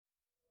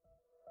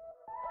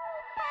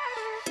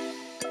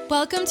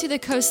Welcome to the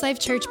Coast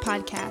Life Church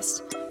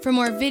podcast. For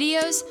more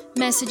videos,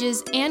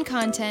 messages, and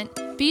content,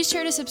 be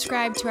sure to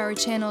subscribe to our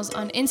channels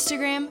on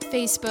Instagram,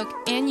 Facebook,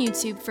 and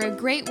YouTube for a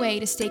great way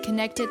to stay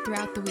connected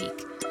throughout the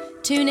week.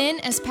 Tune in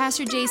as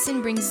Pastor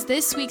Jason brings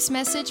this week's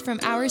message from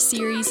our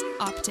series,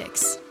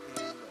 Optics.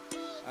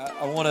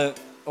 I want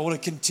to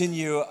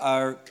continue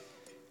our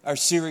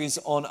series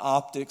on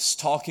optics,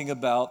 talking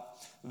about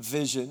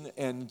vision,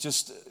 and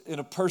just in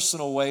a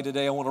personal way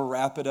today, I want to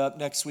wrap it up.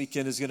 Next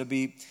weekend is going to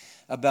be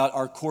about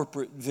our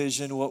corporate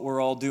vision, what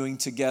we're all doing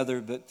together,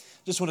 but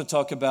just want to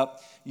talk about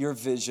your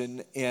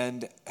vision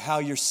and how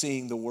you're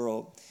seeing the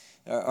world.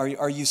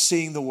 Are you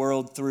seeing the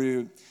world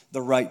through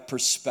the right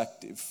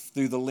perspective,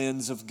 through the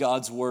lens of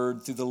God's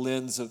word, through the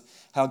lens of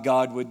how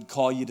God would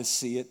call you to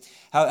see it?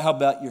 How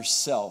about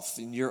yourself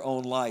in your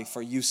own life?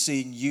 Are you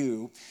seeing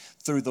you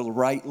through the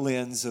right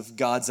lens of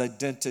God's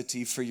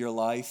identity for your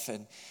life,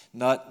 and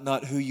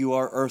not who you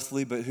are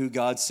earthly, but who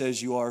God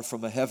says you are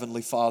from a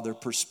heavenly Father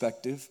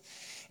perspective?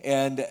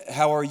 And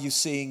how are you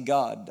seeing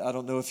God? I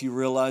don't know if you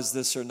realize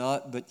this or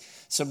not, but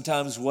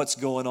sometimes what's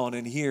going on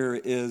in here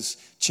is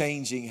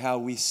changing how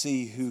we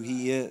see who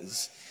He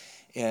is.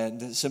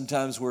 And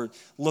sometimes we're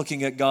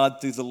looking at God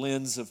through the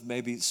lens of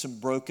maybe some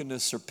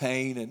brokenness or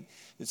pain, and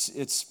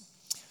it's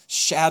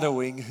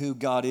shadowing who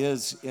God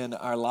is in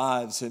our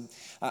lives. And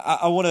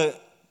I want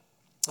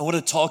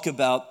to talk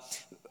about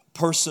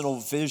personal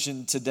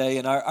vision today,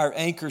 and our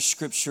anchor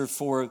scripture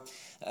for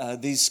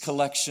this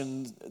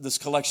collection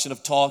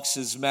of talks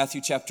is Matthew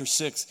chapter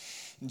 6.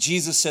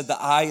 Jesus said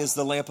the eye is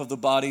the lamp of the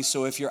body,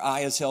 so if your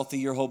eye is healthy,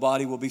 your whole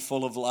body will be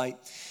full of light.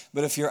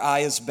 But if your eye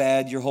is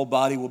bad, your whole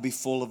body will be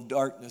full of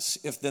darkness.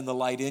 If then the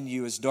light in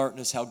you is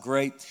darkness, how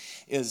great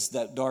is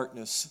that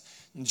darkness?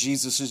 And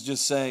Jesus is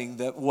just saying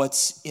that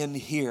what's in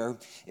here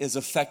is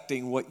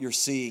affecting what you're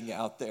seeing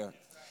out there.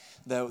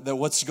 That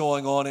what's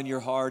going on in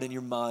your heart and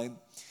your mind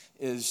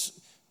is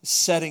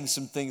setting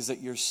some things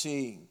that you're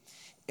seeing.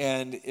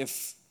 And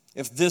if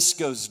this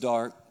goes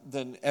dark,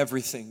 then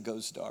everything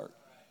goes dark.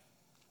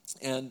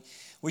 And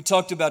we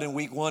talked about in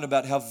week 1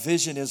 about how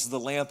vision is the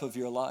lamp of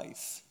your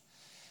life.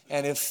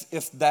 And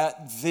if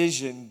that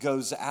vision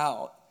goes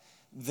out,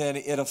 then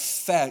it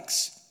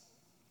affects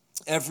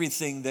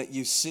everything that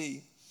you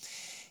see.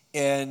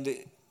 And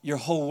your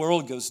whole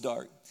world goes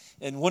dark.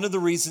 And one of the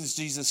reasons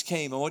Jesus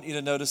came, I want you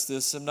to notice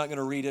this. I'm not going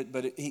to read it,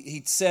 but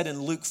he said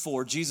in Luke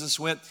 4, Jesus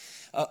went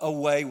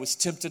away, was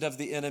tempted of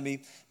the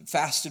enemy,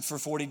 fasted for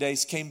 40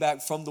 days, came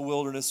back from the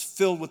wilderness,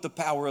 filled with the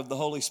power of the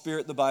Holy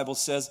Spirit, the Bible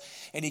says.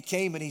 And he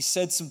came and he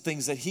said some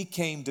things that he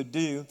came to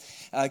do,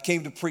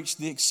 came to preach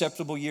the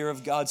acceptable year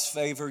of God's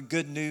favor,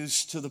 good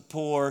news to the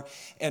poor.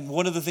 And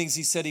one of the things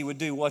he said he would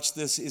do, watch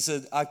this, he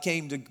said, I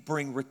came to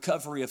bring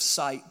recovery of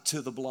sight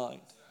to the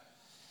blind.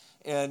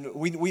 And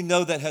we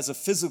know that has a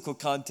physical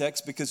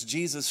context because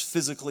Jesus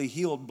physically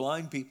healed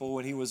blind people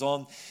when he was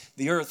on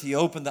the earth. He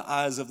opened the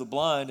eyes of the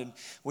blind, and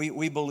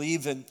we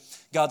believe in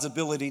God's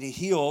ability to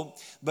heal,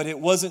 but it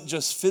wasn't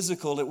just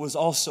physical, it was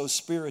also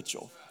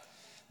spiritual.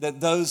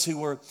 That those who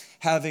were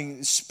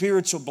having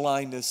spiritual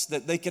blindness,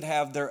 that they could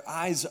have their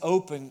eyes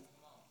open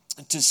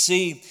to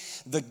see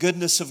the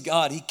goodness of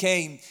God. He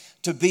came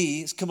to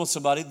be, come on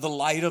somebody, the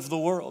light of the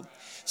world,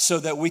 so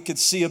that we could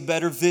see a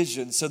better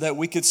vision, so that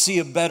we could see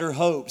a better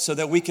hope, so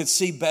that we could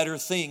see better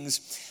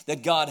things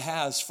that God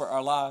has for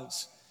our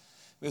lives.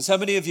 Because how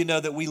many of you know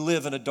that we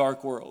live in a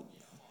dark world?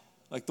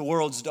 Like the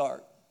world's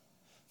dark.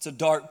 It's a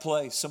dark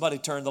place. Somebody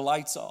turn the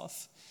lights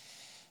off.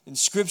 And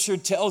Scripture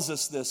tells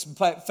us this. In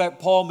fact,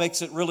 Paul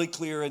makes it really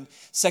clear in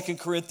 2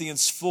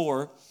 Corinthians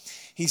 4.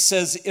 He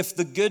says, if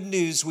the good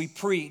news we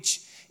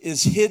preach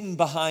is hidden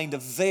behind a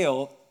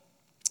veil,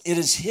 it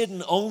is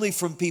hidden only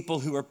from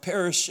people who are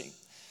perishing.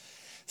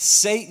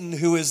 Satan,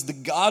 who is the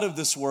god of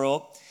this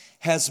world,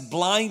 has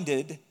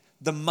blinded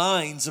the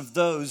minds of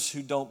those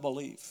who don't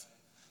believe.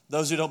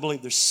 Those who don't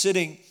believe. They're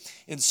sitting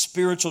in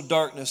spiritual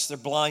darkness. They're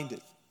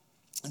blinded.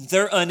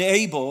 They're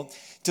unable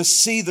to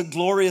see the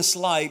glorious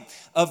light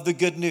of the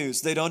good news.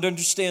 They don't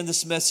understand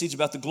this message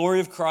about the glory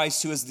of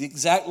Christ, who is the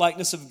exact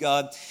likeness of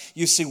God.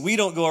 You see, we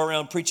don't go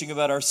around preaching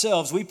about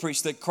ourselves. We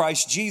preach that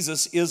Christ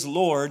Jesus is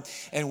Lord,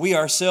 and we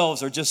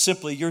ourselves are just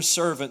simply your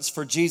servants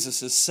for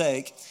Jesus'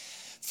 sake.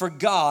 For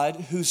God,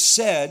 who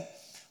said,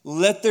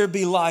 let there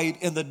be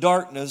light in the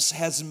darkness,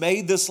 has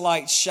made this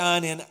light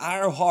shine in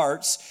our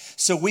hearts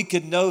so we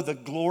could know the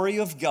glory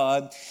of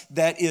God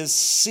that is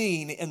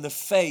seen in the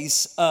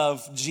face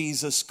of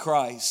Jesus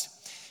Christ.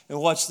 And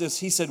watch this.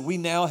 He said, we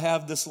now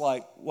have this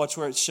light. Watch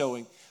where it's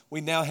showing. We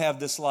now have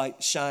this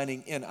light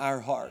shining in our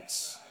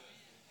hearts.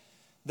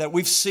 That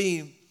we've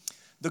seen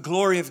the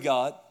glory of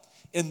God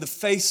in the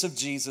face of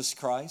Jesus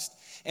Christ,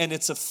 and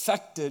it's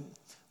affected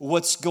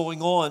what's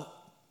going on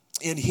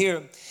in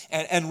here.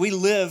 And we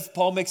live,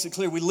 Paul makes it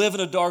clear, we live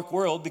in a dark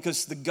world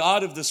because the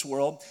god of this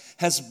world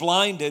has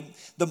blinded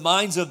the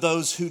minds of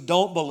those who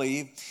don't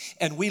believe.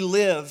 And we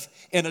live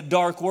in a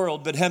dark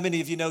world. But how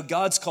many of you know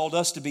God's called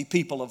us to be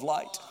people of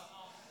light?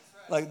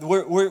 Like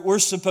we're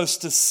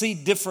supposed to see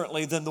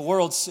differently than the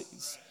world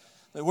sees.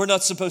 We're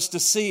not supposed to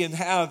see and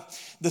have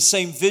the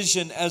same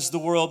vision as the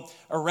world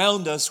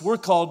around us. We're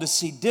called to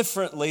see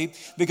differently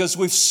because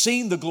we've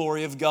seen the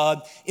glory of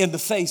God in the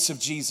face of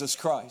Jesus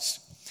Christ.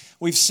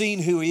 We've seen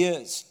who He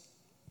is.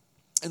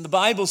 And the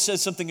Bible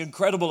says something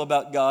incredible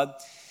about God.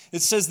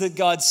 It says that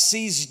God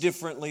sees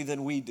differently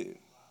than we do.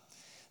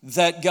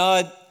 That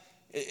God,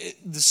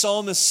 the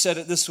psalmist said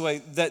it this way,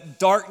 that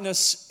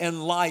darkness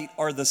and light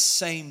are the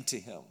same to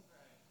Him.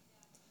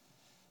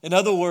 In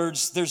other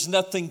words, there's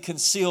nothing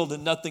concealed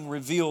and nothing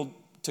revealed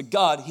to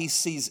God. He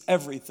sees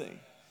everything.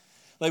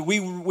 Like we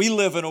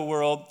live in a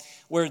world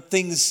where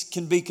things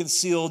can be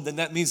concealed, and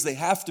that means they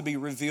have to be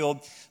revealed,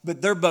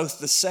 but they're both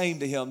the same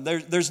to Him.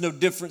 There's no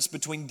difference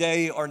between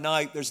day or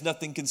night. There's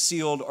nothing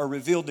concealed or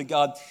revealed to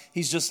God.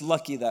 He's just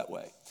lucky that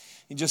way.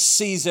 He just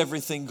sees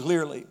everything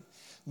clearly.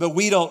 But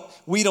we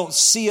don't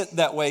see it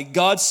that way.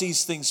 God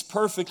sees things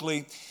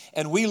perfectly,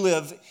 and we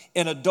live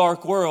in a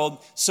dark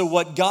world. So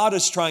what God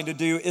is trying to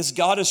do is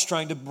God is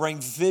trying to bring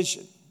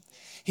vision.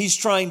 He's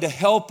trying to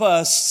help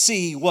us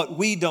see what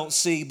we don't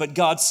see, but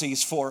God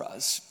sees for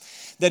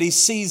us. That He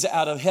sees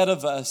out ahead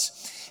of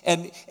us.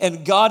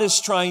 And God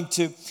is trying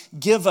to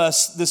give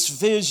us this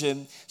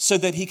vision so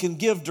that He can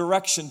give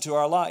direction to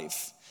our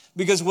life.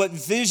 Because what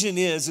vision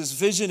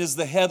is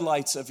the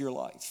headlights of your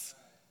life.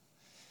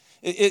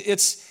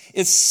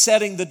 It's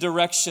setting the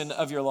direction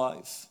of your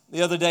life.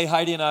 The other day,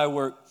 Heidi and I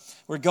were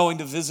going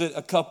to visit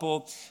a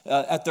couple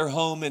at their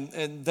home,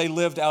 and they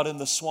lived out in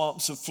the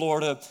swamps of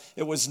Florida.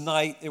 It was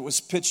night. It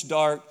was pitch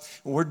dark.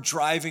 And we're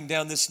driving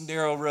down this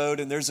narrow road,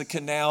 and there's a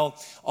canal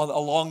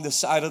along the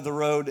side of the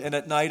road. And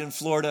at night in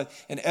Florida,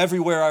 and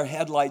everywhere our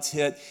headlights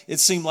hit, it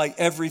seemed like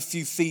every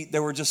few feet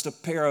there were just a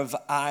pair of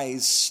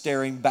eyes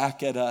staring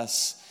back at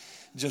us.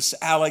 Just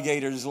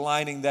alligators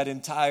lining that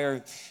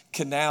entire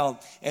canal.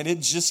 And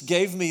it just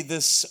gave me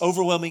this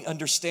overwhelming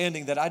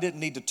understanding that I didn't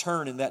need to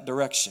turn in that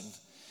direction.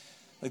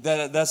 Like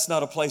that's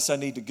not a place I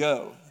need to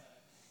go.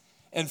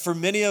 And for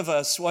many of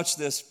us, watch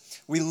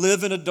this, we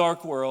live in a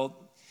dark world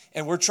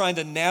and we're trying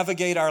to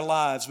navigate our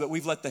lives, but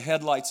we've let the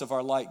headlights of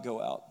our light go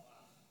out.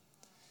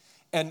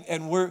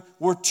 And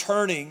we're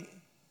turning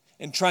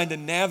and trying to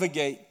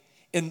navigate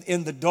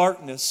in the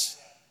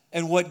darkness.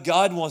 And what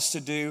God wants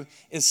to do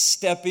is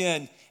step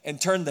in and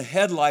turn the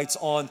headlights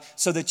on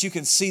so that you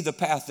can see the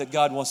path that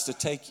God wants to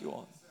take you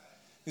on.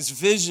 Because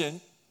vision,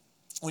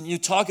 when you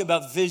talk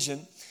about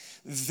vision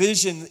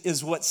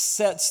is what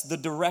sets the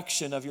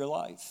direction of your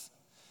life.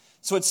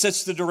 It's what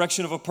sets the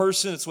direction of a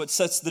person. It's what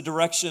sets the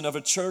direction of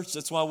a church.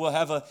 That's why we'll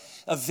have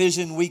a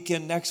vision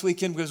weekend next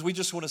weekend, because we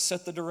just want to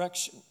set the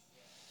direction.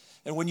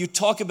 And when you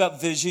talk about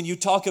vision, you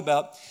talk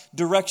about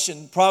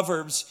direction.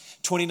 Proverbs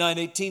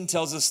 29:18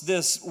 tells us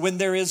this: when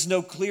there is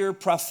no clear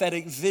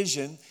prophetic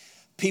vision,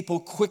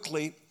 people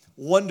quickly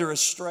wander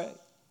astray.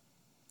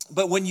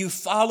 But when you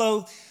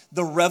follow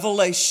the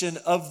revelation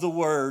of the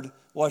word,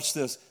 watch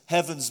this,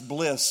 heaven's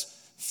bliss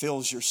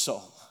fills your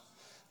soul.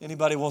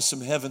 Anybody want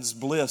some heaven's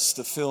bliss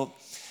to fill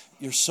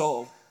your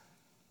soul?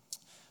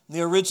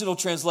 The original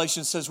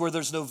translation says, where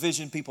there's no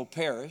vision, people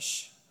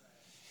perish.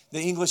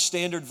 The English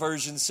Standard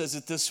Version says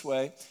it this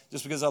way,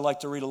 just because I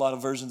like to read a lot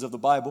of versions of the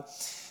Bible.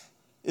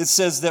 It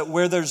says that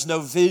where there's no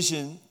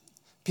vision,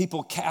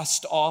 people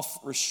cast off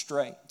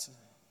restraint.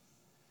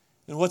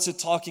 And what's it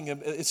talking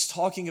about? It's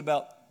talking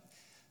about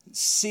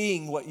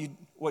seeing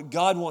what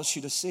God wants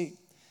you to see.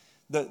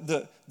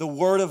 The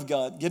Word of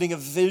God, getting a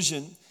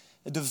vision,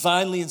 a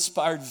divinely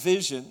inspired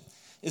vision,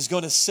 is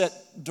going to set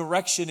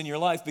direction in your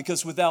life,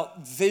 because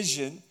without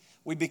vision,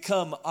 we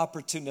become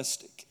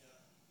opportunistic.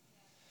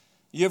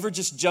 You ever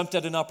just jumped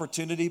at an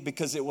opportunity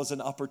because it was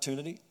an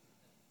opportunity?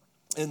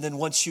 And then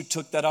once you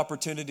took that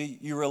opportunity,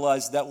 you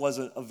realized that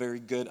wasn't a very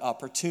good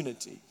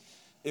opportunity.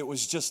 It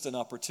was just an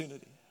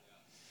opportunity.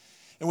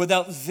 And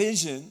without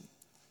vision,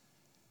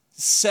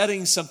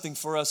 setting something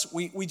for us,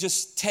 we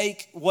just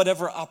take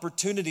whatever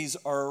opportunities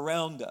are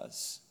around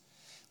us.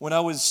 When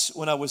I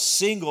was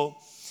single,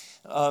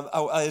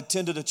 I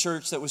attended a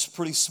church that was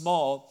pretty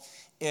small,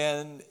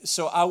 and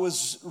so I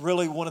was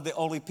really one of the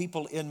only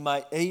people in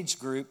my age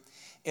group.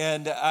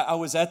 And I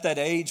was at that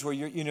age where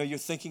you're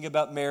thinking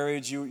about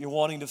marriage, you're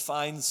wanting to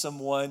find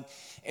someone.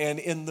 And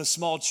in the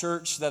small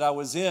church that I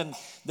was in,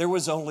 there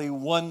was only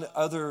one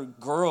other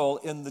girl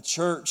in the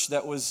church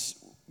that was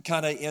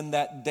kind of in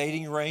that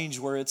dating range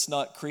where it's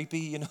not creepy,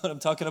 you know what I'm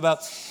talking about?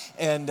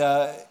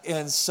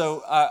 And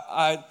so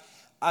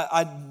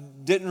I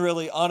didn't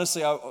really,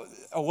 honestly, I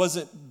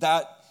wasn't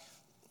that,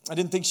 I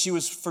didn't think she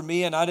was for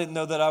me, and I didn't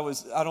know that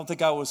I don't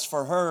think I was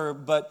for her,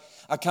 but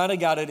I kind of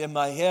got it in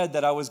my head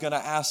that I was going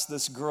to ask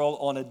this girl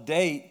on a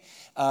date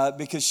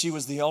because she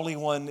was the only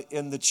one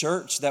in the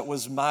church that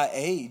was my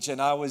age,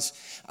 and I was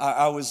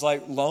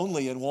like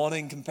lonely and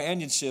wanting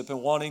companionship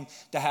and wanting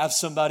to have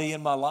somebody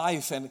in my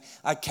life. And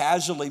I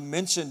casually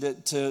mentioned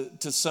it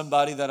to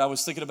somebody that I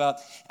was thinking about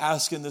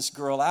asking this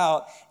girl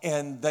out,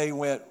 and they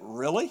went,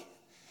 "Really?"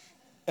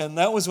 And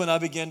that was when I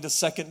began to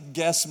second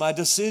guess my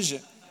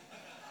decision.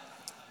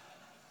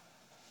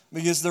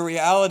 Because the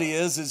reality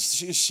is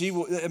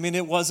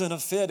it wasn't a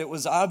fit. It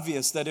was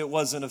obvious that it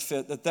wasn't a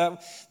fit,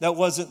 that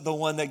wasn't the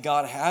one that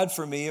God had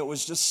for me. It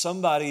was just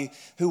somebody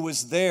who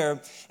was there.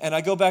 And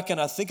I go back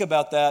and I think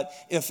about that.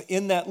 If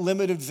in that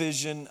limited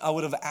vision, I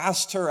would have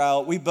asked her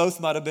out, we both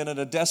might have been in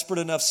a desperate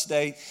enough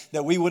state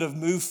that we would have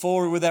moved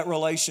forward with that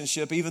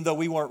relationship, even though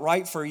we weren't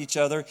right for each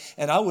other.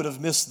 And I would have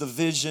missed the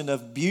vision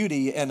of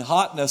beauty and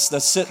hotness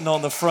that's sitting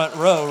on the front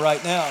row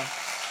right now.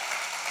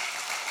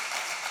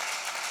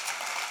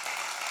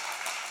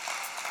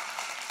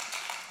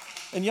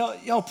 And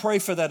y'all pray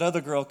for that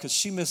other girl, because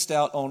she missed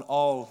out on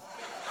all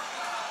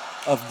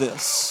of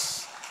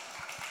this.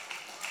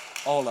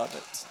 All of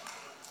it.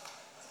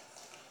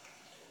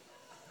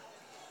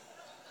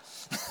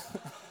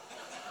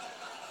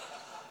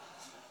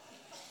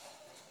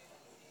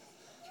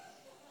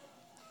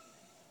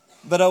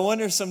 But I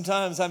wonder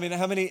sometimes, how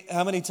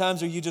many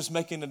times are you just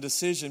making a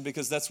decision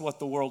because that's what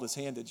the world has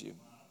handed you?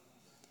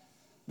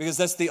 Because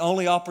that's the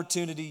only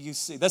opportunity you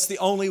see. That's the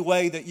only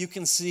way that you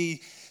can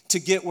see to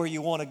get where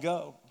you want to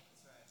go.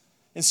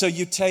 And so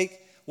you take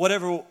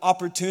whatever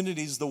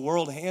opportunities the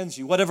world hands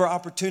you, whatever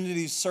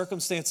opportunities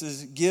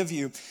circumstances give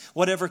you,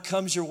 whatever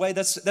comes your way.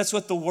 That's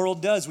what the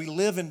world does. We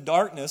live in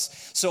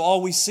darkness, so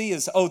all we see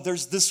is,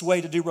 there's this way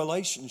to do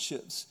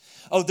relationships.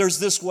 There's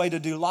this way to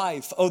do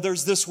life.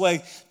 There's this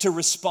way to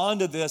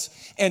respond to this.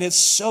 And it's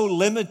so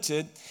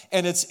limited,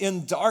 and it's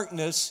in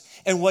darkness.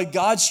 And what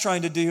God's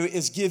trying to do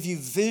is give you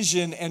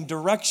vision and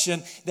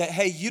direction that,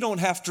 hey, you don't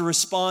have to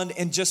respond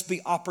and just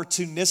be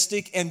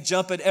opportunistic and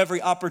jump at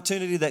every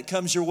opportunity that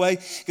comes your way.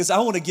 Because I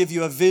want to give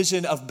you a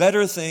vision of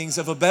better things,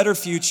 of a better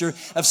future,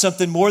 of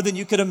something more than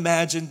you could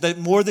imagine, that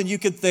more than you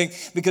could think,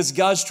 because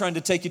God's trying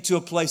to take you to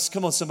a place,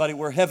 come on somebody,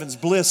 where heaven's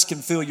bliss can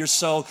fill your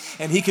soul,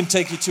 and He can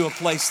take you to a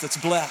place that's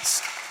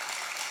blessed.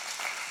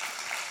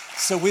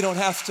 So we don't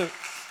have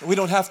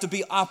to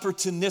be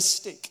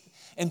opportunistic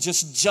and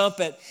just jump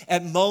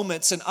at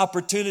moments and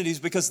opportunities,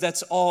 because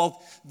that's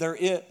all there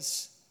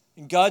is.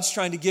 And God's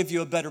trying to give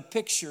you a better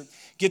picture,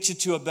 get you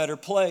to a better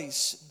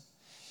place.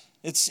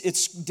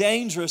 It's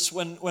dangerous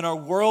when our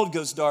world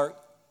goes dark.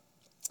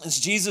 As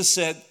Jesus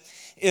said,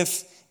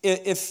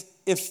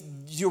 if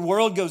your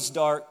world goes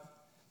dark,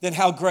 then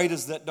how great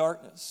is that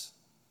darkness?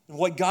 And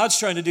what God's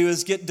trying to do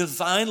is get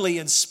divinely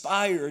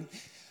inspired,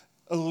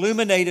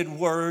 illuminated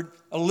word,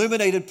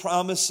 illuminated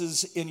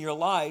promises in your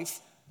life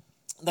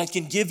that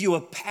can give you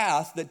a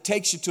path that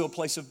takes you to a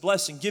place of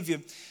blessing, give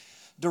you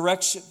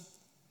direction.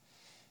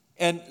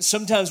 And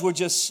sometimes we're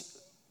just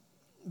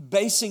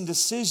basing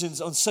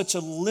decisions on such a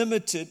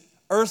limited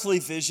earthly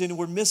vision,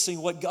 we're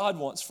missing what God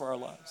wants for our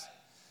lives.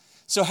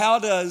 So how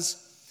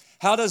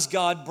does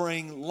God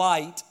bring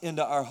light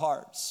into our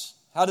hearts?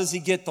 How does He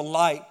get the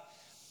light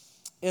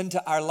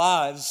into our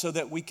lives so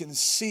that we can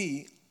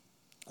see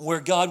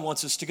where God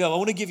wants us to go? I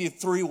want to give you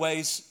 3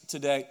 ways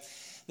today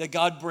that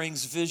God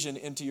brings vision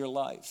into your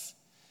life.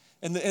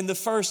 And the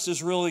first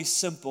is really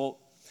simple.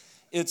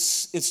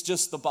 It's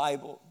just the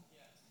Bible.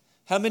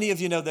 How many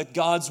of you know that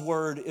God's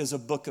Word is a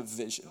book of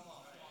vision?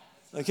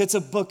 Like, it's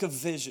a book of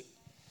vision.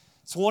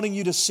 It's wanting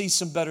you to see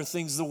some better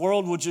things. The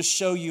world will just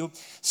show you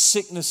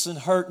sickness and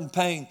hurt and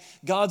pain.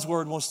 God's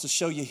Word wants to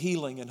show you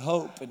healing and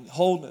hope and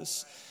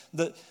wholeness.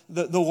 The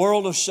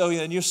world will show you,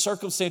 and your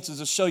circumstances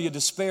will show you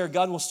despair.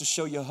 God wants to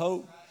show you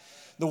hope.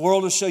 The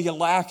world will show you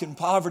lack and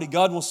poverty.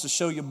 God wants to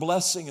show you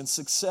blessing and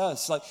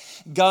success. Like,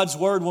 God's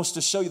Word wants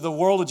to show you, the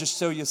world will just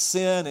show you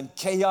sin and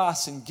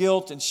chaos and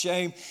guilt and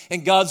shame.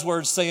 And God's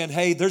Word saying,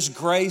 hey, there's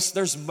grace,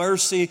 there's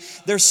mercy,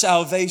 there's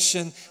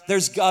salvation,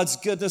 there's God's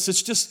goodness.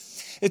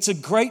 It's a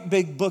great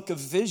big book of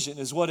vision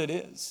is what it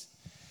is.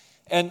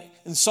 And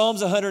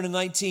Psalms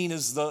 119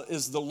 is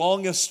the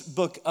longest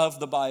book of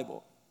the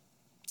Bible.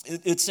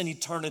 It's an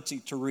eternity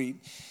to read.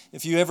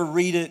 If you ever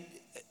read it,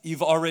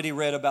 you've already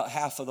read about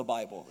half of the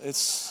Bible.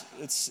 It's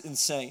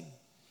insane.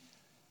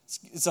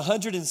 It's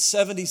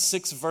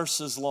 176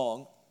 verses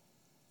long.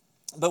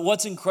 But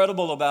what's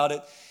incredible about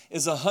it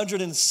is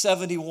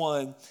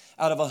 171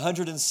 out of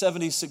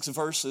 176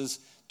 verses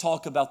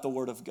talk about the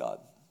Word of God.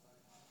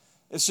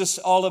 It's just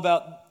all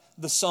about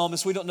the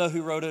psalmist. We don't know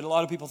who wrote it. A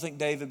lot of people think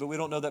David, but we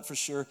don't know that for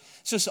sure.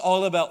 It's just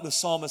all about the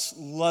psalmist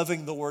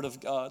loving the Word of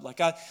God. Like,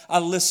 I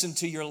listen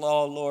to your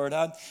law, Lord.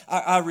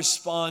 I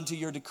respond to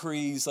your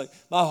decrees. Like,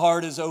 my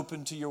heart is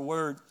open to your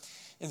word.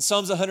 In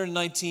Psalms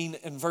 119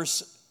 and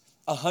verse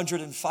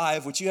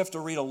 105, which you have to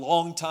read a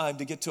long time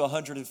to get to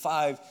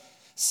 105,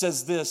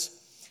 says this: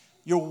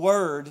 your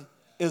word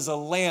is a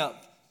lamp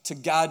to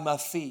guide my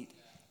feet,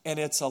 and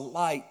it's a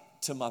light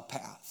to my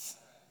path.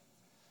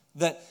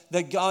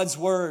 That God's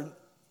word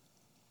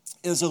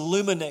is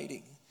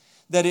illuminating,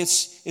 that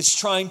it's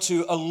trying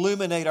to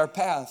illuminate our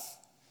path,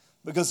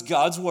 because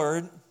God's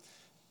word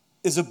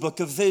is a book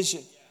of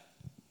vision.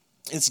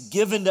 It's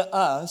given to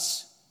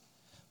us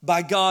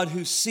by God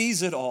who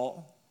sees it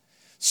all,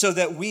 so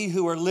that we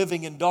who are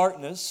living in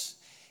darkness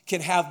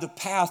can have the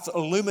path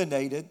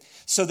illuminated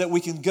so that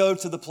we can go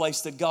to the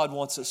place that God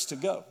wants us to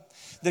go.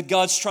 That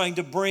God's trying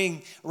to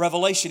bring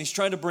revelation. He's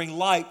trying to bring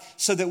light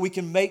so that we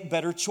can make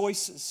better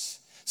choices,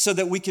 so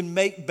that we can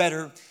make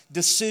better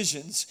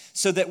decisions,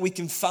 so that we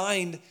can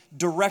find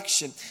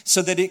direction,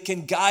 so that it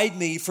can guide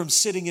me from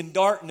sitting in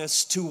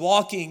darkness to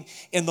walking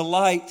in the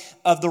light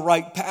of the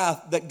right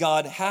path that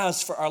God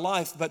has for our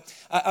life. But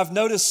I've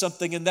noticed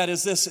something, and that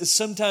is this, is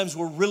sometimes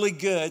we're really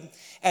good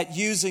at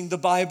using the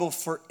Bible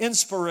for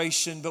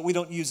inspiration, but we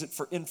don't use it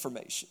for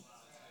information.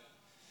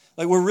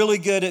 Like we're really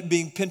good at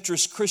being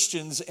Pinterest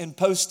Christians and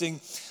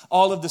posting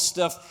all of the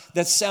stuff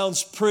that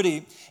sounds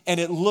pretty and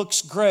it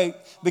looks great,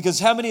 because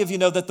how many of you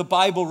know that the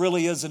Bible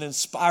really is an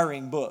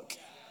inspiring book?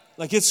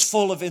 Like it's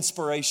full of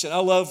inspiration.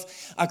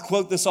 I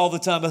quote this all the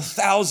time,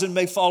 1,000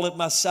 may fall at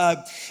my side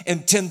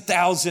and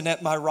 10,000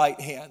 at my right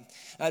hand.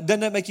 Doesn't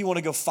that make you want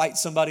to go fight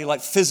somebody,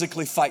 like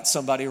physically fight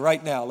somebody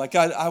right now? Like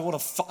I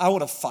want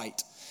to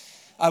fight.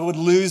 I would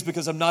lose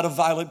because I'm not a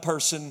violent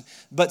person,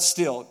 but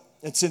still,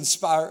 it's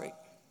inspiring.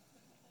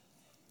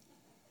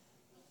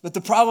 But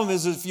the problem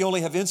is if you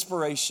only have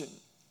inspiration,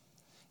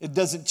 it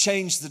doesn't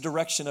change the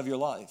direction of your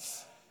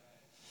life.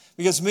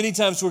 Because many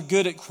times we're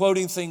good at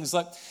quoting things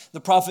like the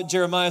prophet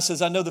Jeremiah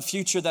says, I know the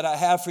future that I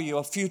have for you,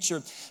 a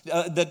future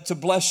that to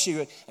bless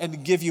you and to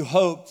give you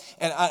hope.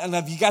 And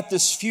I've got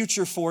this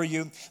future for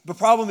you. The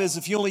problem is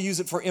if you only use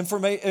it for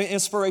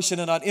inspiration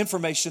and not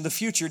information, the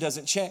future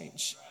doesn't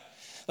change.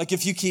 Like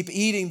if you keep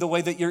eating the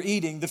way that you're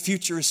eating, the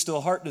future is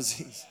still heart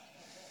disease.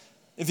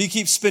 If you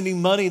keep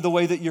spending money the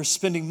way that you're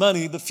spending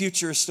money, the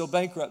future is still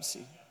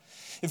bankruptcy.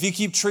 If you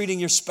keep treating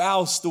your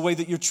spouse the way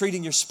that you're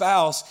treating your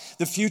spouse,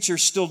 the future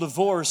is still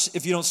divorce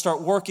if you don't start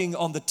working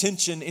on the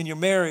tension in your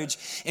marriage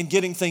and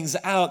getting things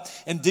out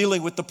and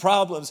dealing with the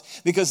problems.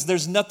 Because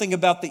there's nothing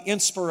about the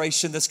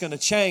inspiration that's going to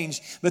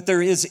change, but there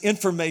is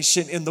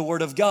information in the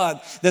Word of God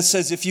that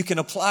says if you can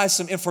apply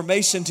some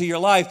information to your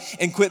life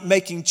and quit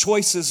making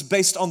choices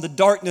based on the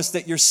darkness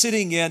that you're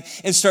sitting in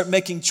and start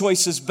making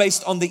choices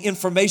based on the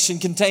information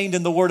contained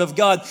in the Word of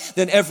God,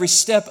 then every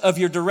step of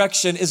your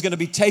direction is going to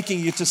be taking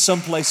you to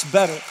someplace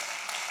better.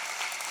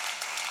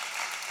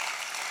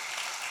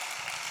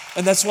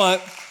 And that's why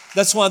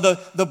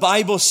the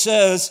Bible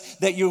says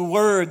that your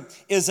word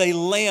is a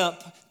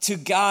lamp to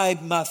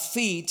guide my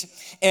feet,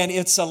 and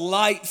it's a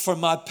light for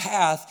my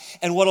path.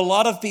 And what a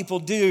lot of people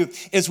do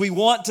is we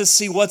want to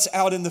see what's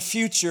out in the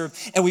future,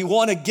 and we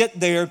want to get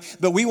there,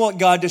 but we want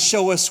God to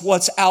show us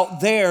what's out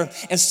there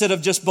instead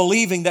of just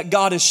believing that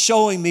God is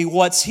showing me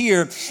what's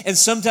here. And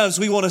sometimes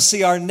we want to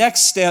see our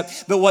next step,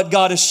 but what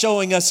God is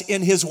showing us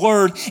in His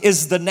Word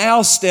is the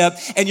now step,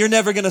 and you're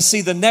never going to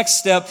see the next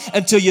step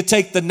until you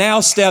take the now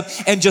step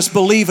and just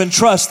believe and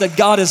trust that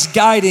God is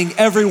guiding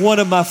every one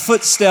of my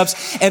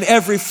footsteps, and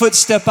every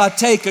footstep I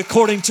take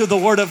according to the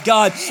Word of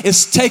God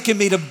is taking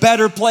me to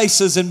better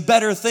places and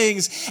better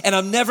things, and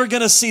I'm never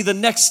going to see the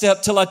next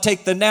step till I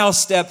take the now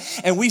step.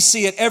 And we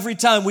see it every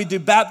time we do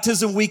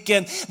baptism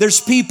weekend. There's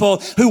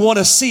people who want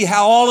to see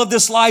how all of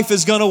this life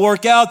is going to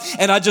work out,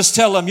 and I just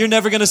tell them, you're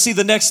never going to see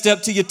the next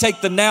step till you take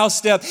the now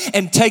step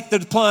and take the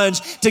plunge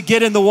to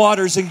get in the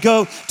waters and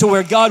go to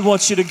where God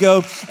wants you to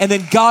go. And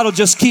then God will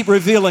just keep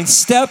revealing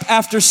step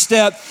after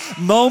step,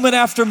 moment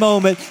after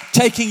moment,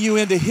 taking you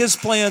into His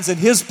plans and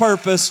His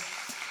purpose,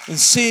 and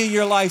seeing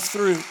your life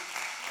through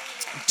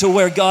to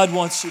where God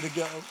wants you to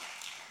go.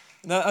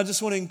 And I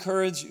just want to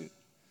encourage you.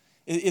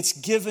 It's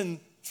given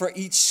for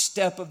each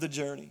step of the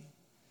journey.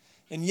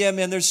 And yeah,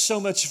 man, there's so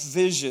much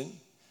vision,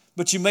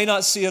 but you may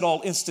not see it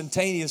all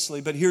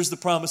instantaneously. But here's the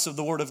promise of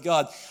the Word of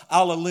God.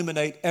 I'll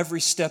illuminate every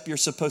step you're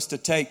supposed to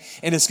take,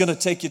 and it's going to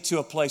take you to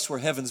a place where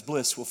heaven's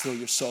bliss will fill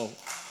your soul.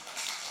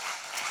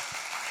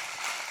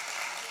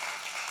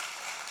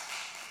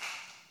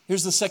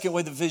 Here's the second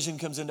way the vision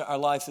comes into our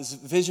life, is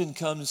vision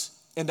comes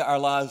into our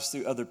lives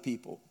through other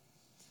people.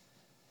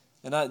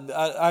 And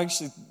I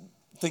actually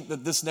think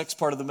that this next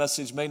part of the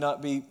message may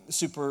not be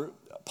super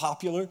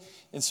popular,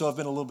 and so I've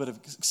been a little bit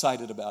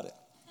excited about it.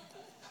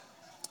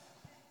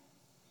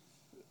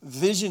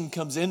 Vision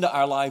comes into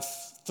our life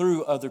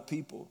through other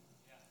people.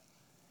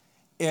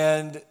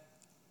 And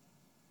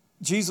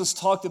Jesus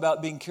talked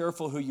about being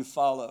careful who you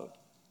follow.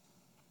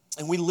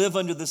 And we live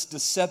under this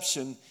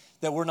deception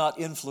that we're not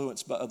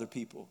influenced by other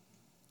people.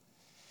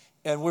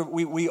 And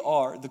we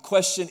are. The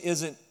question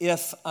isn't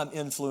if I'm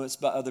influenced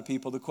by other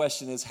people. The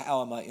question is,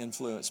 how am I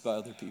influenced by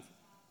other people?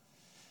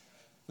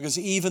 Because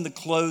even the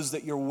clothes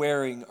that you're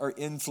wearing are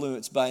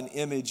influenced by an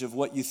image of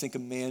what you think a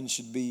man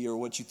should be, or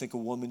what you think a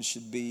woman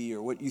should be,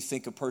 or what you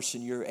think a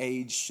person your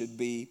age should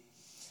be.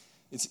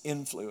 It's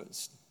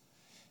influenced.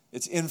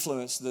 It's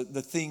influenced.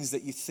 The things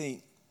that you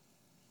think,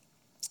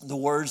 the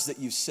words that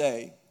you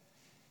say,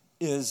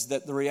 is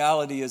that the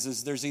reality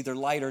is there's either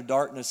light or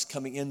darkness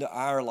coming into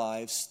our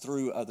lives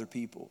through other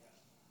people.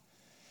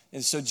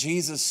 And so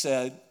Jesus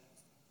said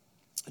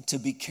to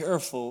be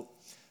careful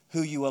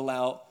who you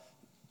allow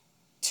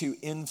to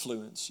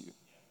influence you,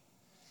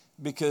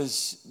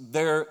 because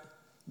they're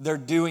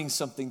doing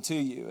something to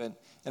you.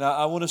 And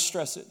I want to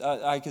stress it,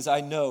 because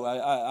I know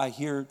I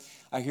hear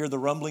the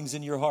rumblings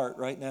in your heart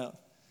right now.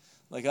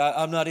 Like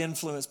I'm not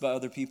influenced by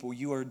other people.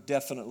 You are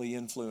definitely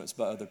influenced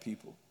by other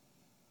people.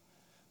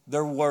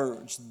 Their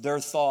words, their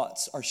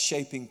thoughts are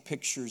shaping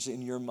pictures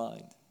in your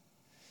mind.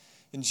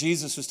 And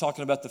Jesus was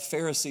talking about the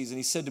Pharisees, and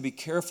he said to be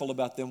careful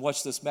about them.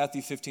 Watch this,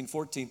 Matthew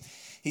 15:14.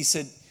 He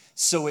said,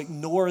 so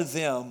ignore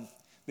them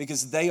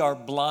because they are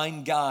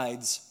blind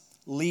guides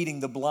leading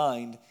the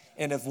blind.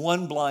 And if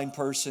one blind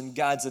person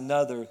guides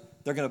another,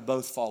 they're going to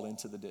both fall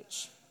into the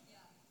ditch.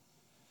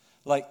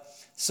 Like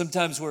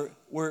sometimes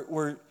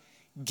we're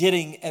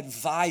getting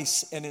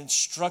advice and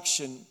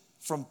instruction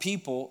from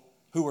people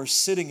who are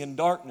sitting in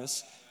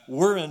darkness.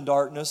 We're in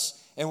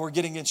darkness, and we're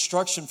getting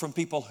instruction from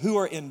people who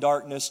are in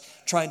darkness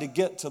trying to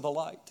get to the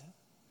light.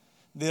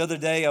 The other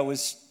day I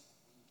was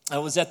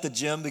at the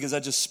gym because I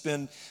just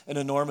spend an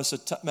enormous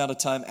amount of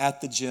time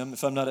at the gym.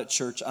 If I'm not at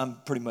church, I'm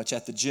pretty much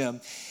at the gym.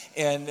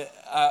 And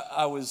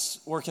I was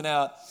working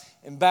out.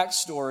 And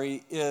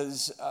backstory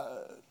is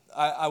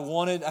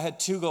I had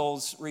two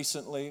goals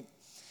recently.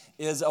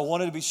 I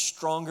wanted to be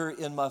stronger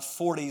in my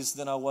 40s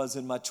than I was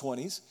in my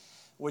 20s,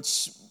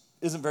 which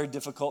isn't very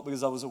difficult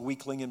because I was a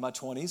weakling in my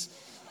 20s.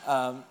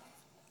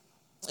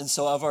 And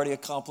so I've already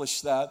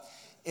accomplished that.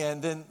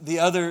 And then the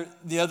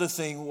other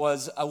thing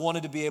was I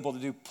wanted to be able to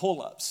do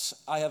pull-ups.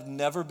 I have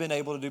never been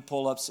able to do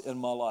pull-ups in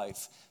my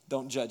life.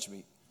 Don't judge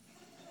me.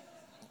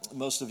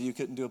 Most of you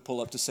couldn't do a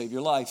pull-up to save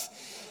your life.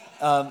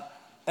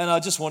 And I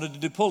just wanted to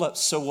do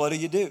pull-ups. So what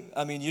do?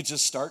 I mean, you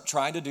just start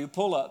trying to do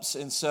pull-ups.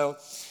 And so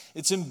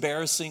it's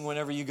embarrassing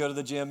whenever you go to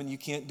the gym and you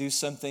can't do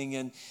something,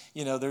 and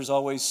there's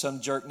always some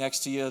jerk next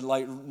to you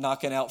like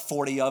knocking out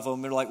 40 of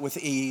them, or like with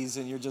ease,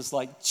 and you're just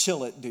like,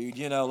 chill it, dude,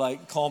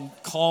 like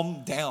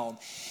calm down.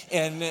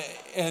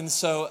 And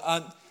so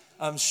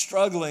I'm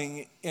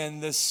struggling,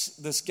 and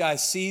this guy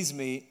sees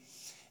me,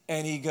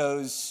 and he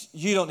goes,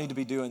 you don't need to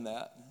be doing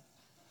that.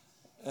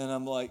 And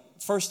I'm like,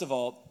 first of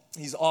all,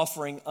 he's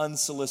offering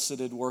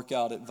unsolicited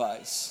workout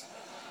advice,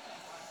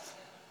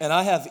 and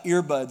I have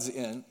earbuds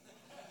in,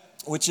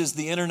 which is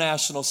the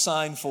international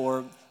sign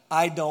for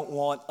I don't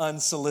want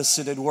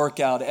unsolicited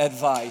workout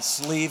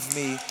advice. Leave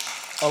me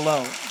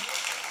alone.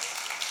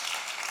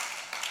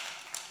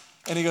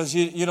 And he goes,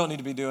 you don't need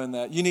to be doing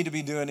that. You need to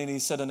be doing, and he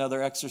said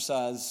another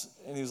exercise,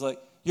 and he was like,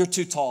 you're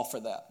too tall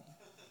for that.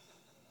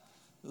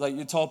 Like,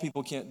 you tall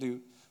people can't do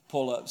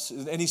pull-ups.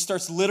 And he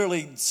starts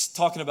literally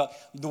talking about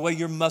the way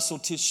your muscle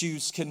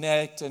tissues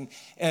connect, and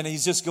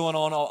he's just going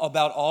on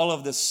about all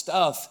of this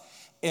stuff.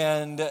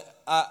 And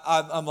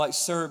I'm like,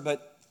 sir,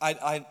 but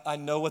I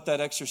know what that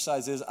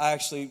exercise is.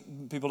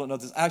 People don't know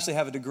this, I actually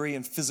have a degree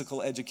in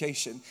physical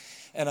education.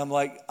 And I'm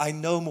like, I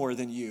know more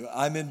than you.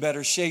 I'm in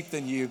better shape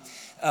than you.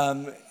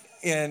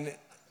 And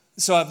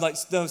so I'm like,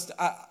 no,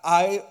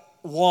 I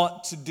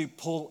want to do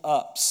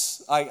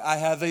pull-ups. I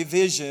have a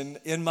vision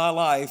in my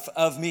life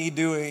of me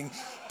doing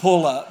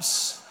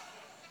pull-ups.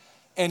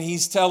 And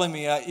he's telling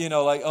me,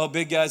 oh,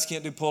 big guys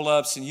can't do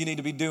pull-ups, and you need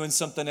to be doing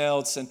something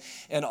else,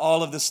 and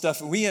all of this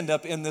stuff. And we end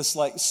up in this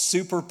like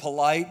super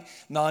polite,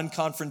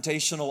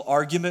 non-confrontational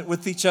argument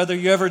with each other.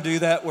 You ever do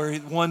that where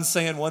one's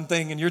saying one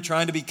thing and you're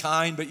trying to be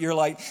kind, but you're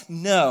like,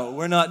 no,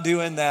 we're not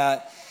doing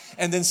that.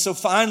 And then so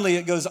finally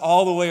it goes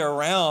all the way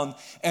around,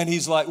 and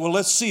he's like, well,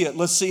 let's see it.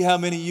 Let's see how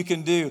many you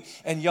can do.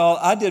 And y'all,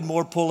 I did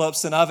more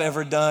pull-ups than I've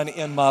ever done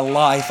in my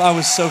life. I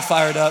was so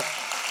fired up.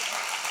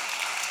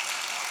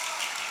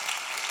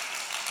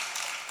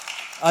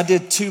 I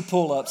did 2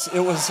 pull-ups. It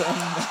was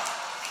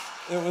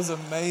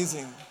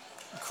amazing,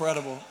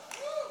 incredible.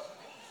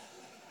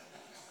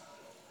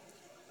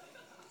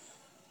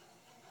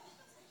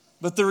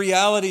 But the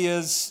reality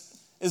is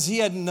he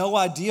had no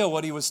idea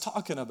what he was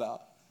talking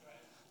about.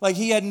 Like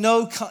he had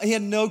no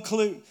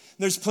clue.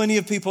 There's plenty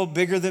of people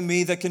bigger than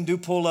me that can do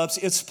pull-ups.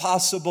 It's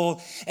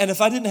possible. And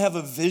if I didn't have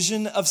a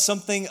vision of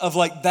something of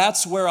like,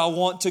 that's where I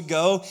want to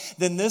go,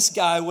 then this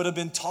guy would have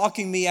been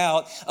talking me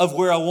out of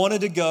where I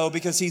wanted to go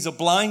because he's a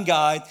blind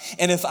guy.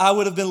 And if I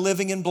would have been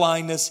living in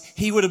blindness,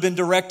 he would have been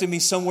directing me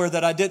somewhere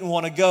that I didn't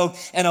want to go.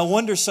 And I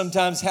wonder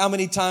sometimes how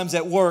many times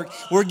at work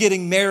we're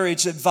getting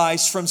marriage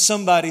advice from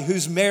somebody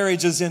whose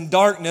marriage is in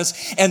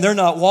darkness and they're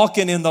not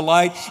walking in the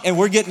light. And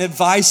we're getting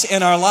advice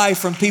in our life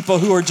from people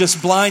who are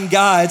just blind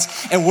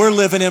guides, and we're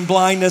living in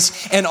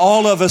blindness, and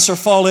all of us are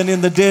falling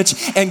in the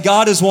ditch. And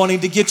God is wanting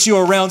to get you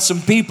around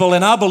some people,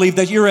 and I believe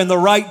that you're in the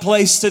right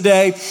place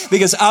today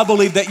because I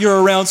believe that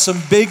you're around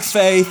some big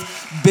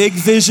faith, big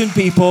vision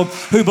people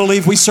who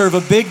believe we serve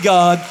a big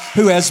God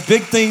who has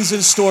big things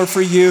in store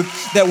for you,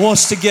 that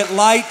wants to get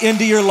light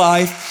into your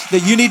life,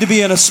 that you need to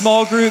be in a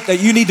small group, that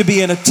you need to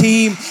be in a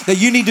team, that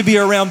you need to be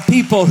around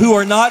people who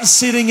are not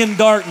sitting in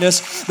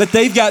darkness, that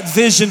they've got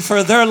vision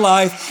for their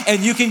life,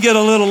 and you can get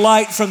a little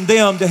light from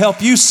them to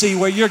help you see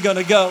where you're going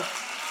to go.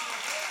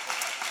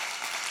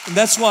 And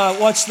that's why,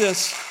 watch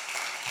this.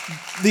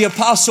 The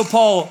Apostle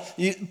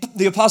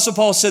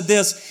Paul said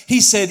this. He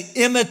said,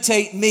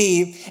 imitate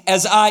me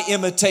as I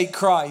imitate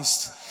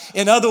Christ.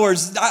 In other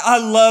words, I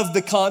love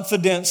the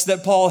confidence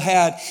that Paul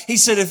had. He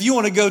said, if you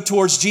want to go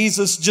towards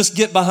Jesus, just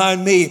get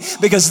behind me,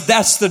 because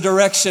that's the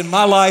direction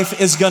my life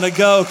is going to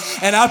go.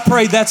 And I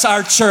pray that's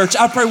our church.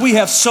 I pray we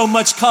have so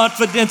much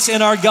confidence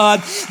in our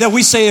God that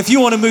we say, if you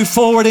want to move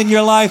forward in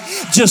your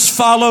life, just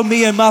follow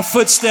me in my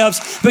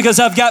footsteps, because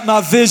I've got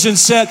my vision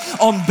set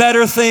on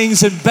better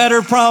things and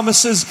better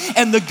promises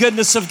and the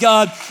goodness of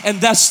God. And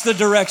that's the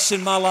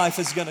direction my life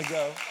is going to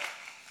go.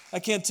 I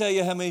can't tell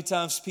you how many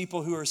times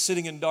people who are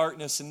sitting in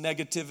darkness and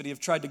negativity have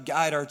tried to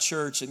guide our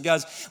church. And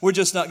guys, we're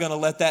just not going to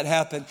let that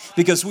happen,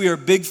 because we are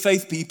big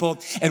faith people,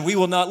 and we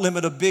will not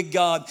limit a big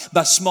God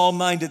by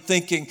small-minded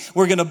thinking.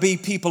 We're going to be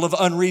people of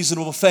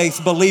unreasonable faith,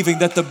 believing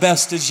that the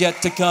best is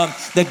yet to come,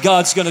 that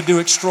God's going to do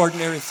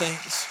extraordinary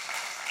things.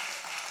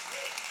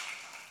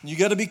 You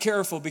got to be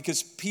careful,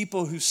 because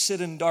people who sit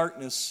in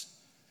darkness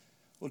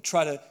will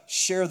try to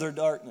share their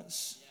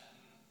darkness.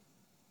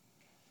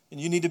 And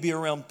you need to be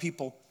around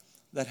people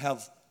that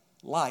have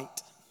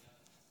light,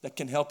 that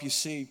can help you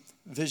see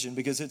vision,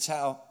 because it's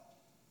how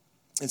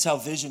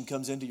vision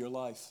comes into your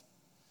life.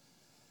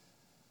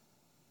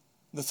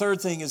 The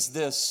third thing is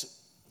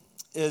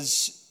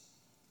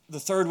the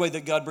third way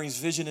that God brings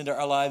vision into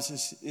our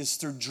lives is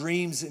through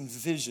dreams and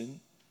vision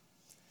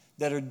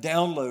that are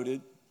downloaded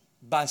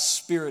by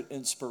Spirit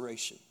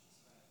inspiration.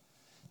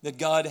 That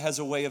God has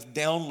a way of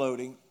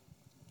downloading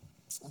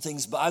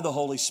things by the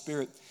Holy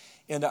Spirit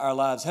into our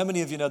lives. How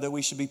many of you know that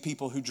we should be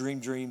people who dream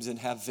dreams and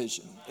have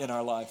vision in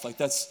our life? Like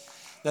that's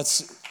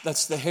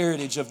the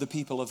heritage of the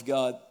people of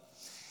God.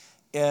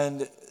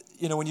 And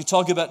you know, when you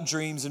talk about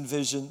dreams and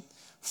vision,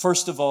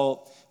 first of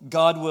all,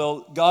 God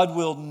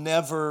will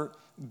never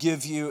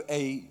give you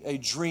a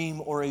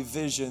dream or a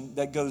vision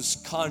that goes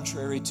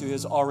contrary to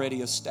His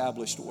already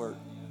established word.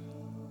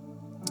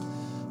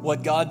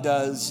 What God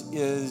does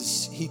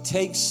is He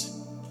takes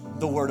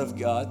the Word of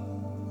God,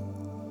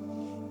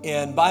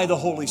 and by the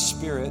Holy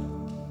Spirit,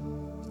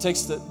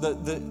 takes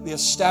the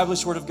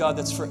established Word of God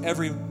that's for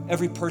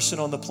every person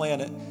on the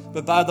planet,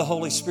 but by the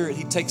Holy Spirit,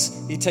 He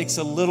takes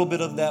a little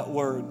bit of that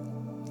Word,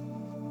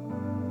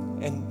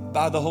 and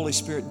by the Holy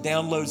Spirit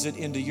downloads it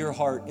into your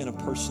heart in a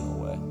personal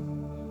way.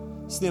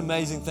 It's the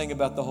amazing thing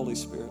about the Holy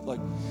Spirit. Like,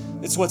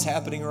 it's what's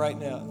happening right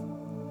now.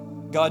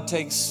 God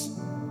takes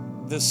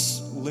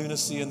this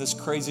lunacy and this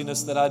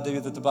craziness that I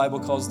do, that the Bible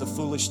calls the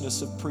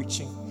foolishness of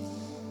preaching.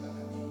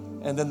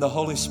 And then the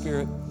Holy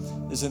Spirit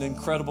is an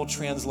incredible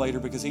translator,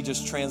 because He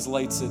just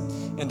translates it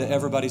into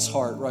everybody's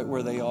heart right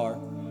where they are.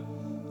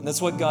 And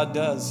that's what God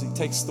does. He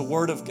takes the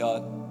Word of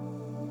God.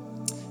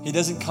 He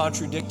doesn't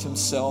contradict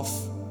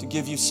Himself to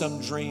give you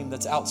some dream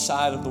that's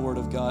outside of the Word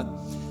of God.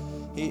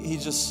 He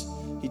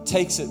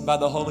takes it by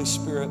the Holy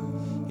Spirit.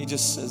 He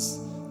just says,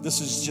 this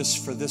is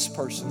just for this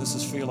person. This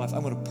is for your life.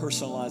 I'm going to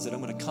personalize it.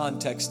 I'm going to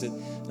context it.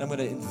 And I'm going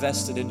to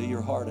invest it into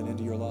your heart and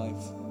into your life.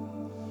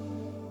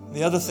 And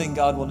the other thing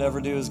God will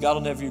never do is God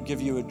will never give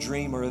you a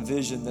dream or a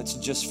vision that's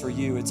just for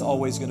you. It's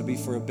always going to be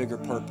for a bigger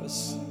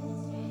purpose.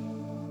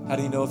 How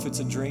do you know if it's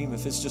a dream?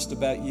 If it's just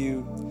about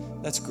you,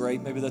 that's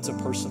great. Maybe that's a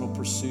personal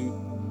pursuit.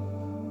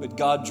 But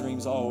God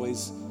dreams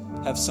always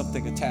have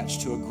something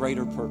attached to a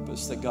greater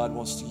purpose that God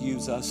wants to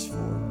use us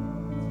for.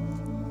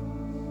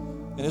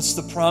 And it's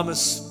the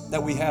promise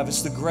that we have.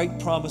 It's the great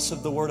promise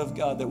of the Word of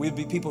God, that we'd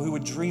be people who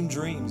would dream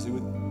dreams, who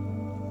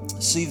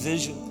would see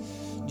vision.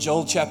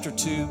 Joel chapter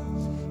 2,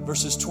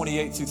 verses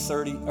 28 through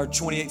 30, or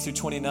 28 through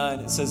 29,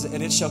 it says,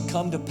 and it shall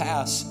come to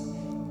pass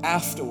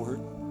afterward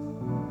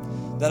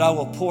that I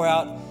will pour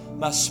out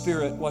my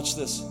Spirit, watch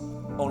this,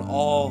 on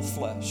all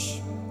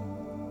flesh.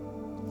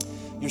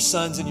 Your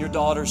sons and your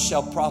daughters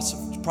shall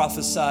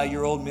prophesy,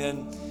 your old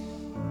men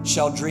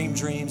shall dream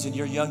dreams, and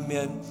your young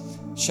men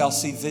shall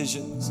see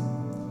visions.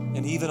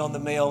 And even on the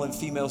male and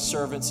female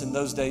servants in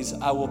those days,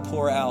 I will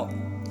pour out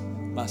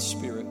my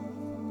Spirit.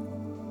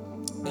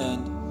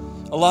 And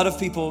a lot of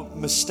people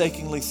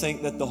mistakenly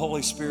think that the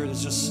Holy Spirit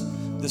is just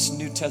this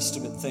New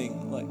Testament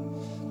thing. Like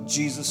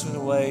Jesus went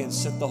away and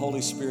sent the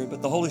Holy Spirit.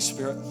 But the Holy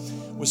Spirit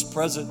was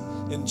present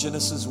in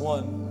Genesis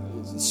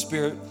 1. The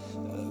Spirit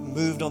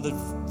moved on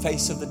the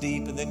face of the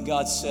deep, and then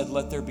God said,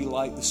 let there be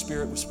light. The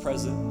Spirit was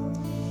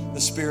present.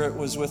 The Spirit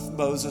was with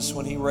Moses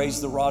when he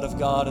raised the rod of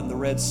God and the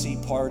Red Sea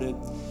parted.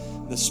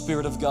 The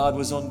Spirit of God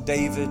was on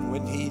David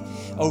when he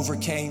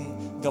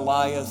overcame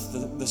Goliath.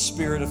 The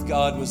Spirit of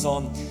God was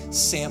on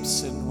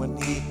Samson when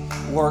he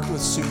worked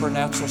with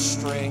supernatural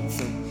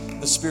strength.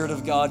 And the Spirit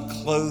of God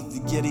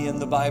clothed Gideon,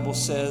 the Bible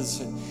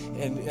says,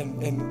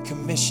 and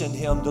commissioned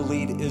him to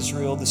lead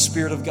Israel. The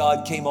Spirit of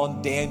God came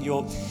on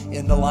Daniel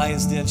in the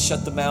lion's den,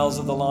 shut the mouths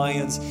of the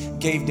lions,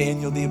 gave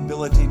Daniel the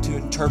ability to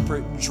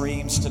interpret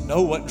dreams, to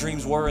know what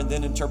dreams were and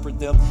then interpret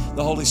them.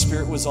 The Holy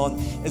Spirit was on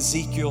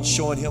Ezekiel,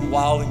 showing him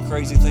wild and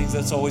crazy things.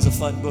 That's always a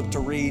fun book to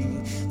read.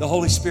 And the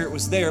Holy Spirit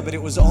was there, but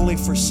it was only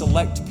for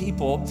select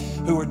people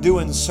who were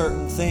doing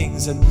certain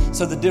things. And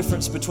so the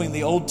difference between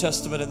the Old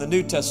Testament and the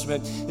New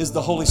Testament is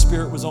the Holy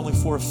Spirit was only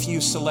for a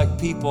few select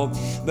people.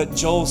 But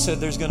Joel said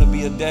there's going to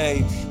be a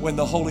day when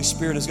the Holy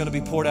Spirit is going to be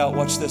poured out,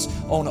 watch this,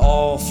 on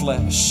all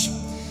flesh.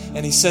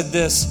 And he said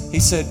this, he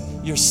said,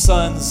 your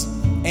sons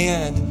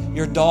and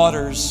your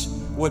daughters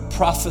would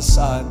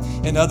prophesy.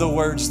 In other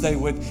words, they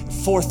would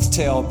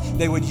forthtell.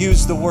 They would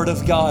use the word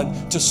of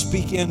God to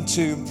speak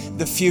into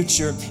the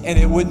future. And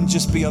it wouldn't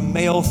just be a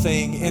male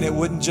thing, and it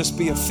wouldn't just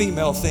be a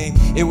female thing.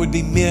 It would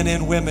be men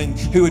and women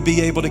who would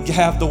be able to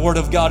have the word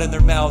of God in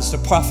their mouths to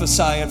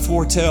prophesy and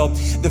foretell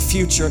the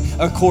future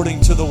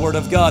according to the word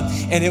of God.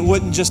 And it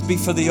wouldn't just be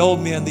for the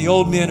old men. The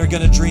old men are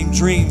going to dream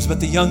dreams, but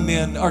the young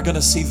men are going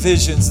to see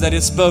visions. That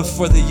it's both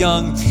for the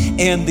young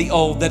and the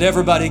old, that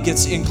everybody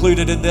gets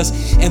included in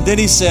this. And then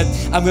he said,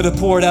 I'm going to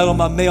pour it out on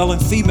my male and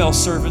female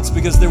servants,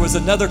 because there was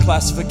another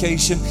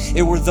classification.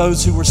 It were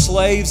those who were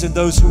slaves and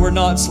those who were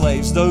not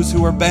slaves, those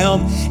who were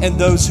bound and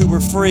those who were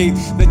free.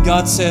 But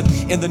God said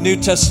in the New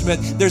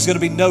Testament, there's going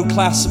to be no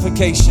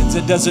classifications.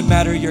 It doesn't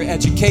matter your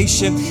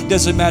education, it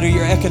doesn't matter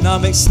your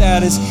economic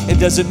status, it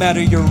doesn't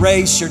matter your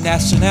race, your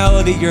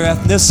nationality, your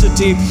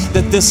ethnicity,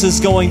 that this is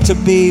going to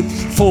be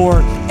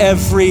for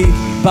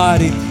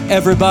everybody.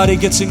 Everybody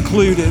gets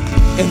included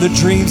in the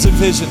dreams and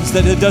visions,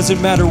 that it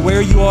doesn't matter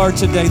where you are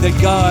today, that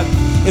God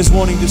is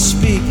wanting to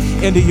speak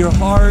into your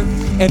heart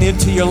and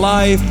into your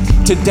life,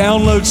 to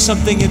download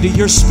something into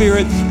your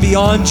spirit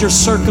beyond your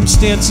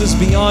circumstances,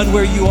 beyond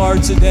where you are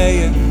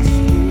today.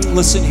 And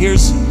listen,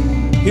 here's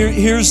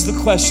the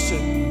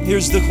question.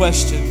 Here's the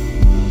question.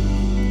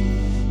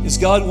 Is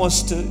God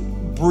wants to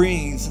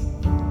breathe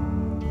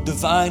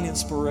divine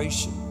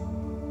inspiration,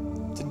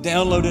 to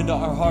download into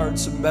our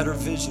hearts a better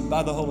vision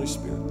by the Holy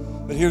Spirit.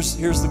 But here's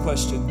the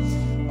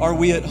question. Are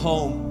we at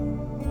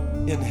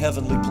home in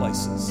heavenly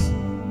places?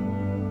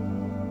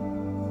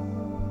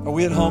 Are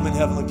we at home in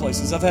heavenly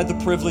places? I've had the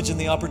privilege and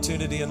the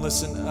opportunity, and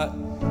listen,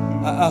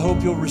 I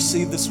hope you'll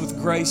receive this with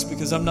grace,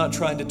 because I'm not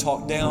trying to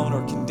talk down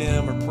or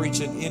condemn or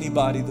preach at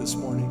anybody this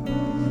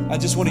morning. I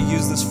just want to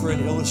use this for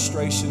an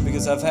illustration,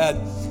 because I've had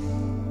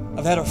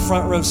a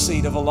front row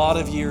seat of a lot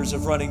of years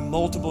of running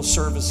multiple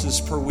services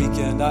per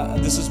weekend.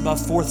 This is my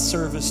fourth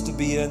service to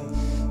be in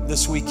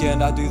this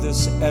weekend. I do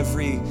this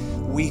every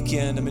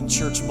weekend. I'm in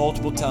church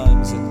multiple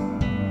times,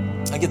 and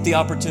I get the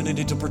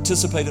opportunity to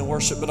participate in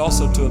worship, but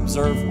also to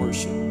observe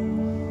worship.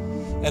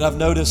 And I've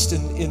noticed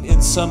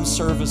in some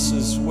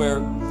services where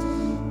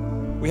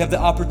we have the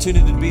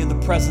opportunity to be in the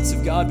presence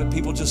of God, but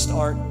people just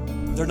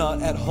they're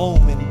not at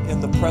home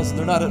in the presence.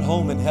 They're not at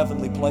home in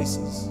heavenly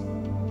places.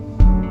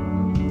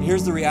 And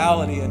here's the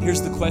reality, and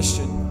here's the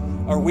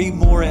question. Are we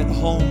more at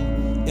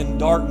home in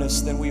darkness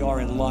than we are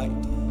in light?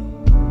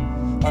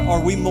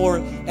 Are we more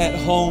at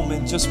home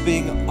in just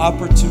being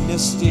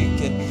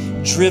opportunistic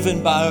and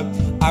driven by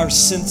our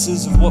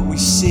senses of what we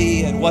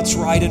see and what's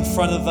right in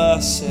front of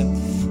us and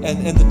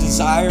the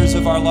desires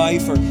of our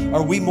life? Or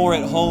are we more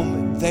at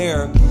home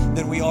there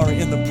than we are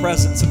in the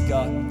presence of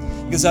God?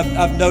 Because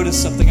I've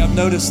noticed something. I've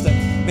noticed that,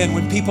 man,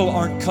 when people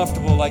aren't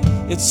comfortable, like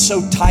it's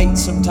so tight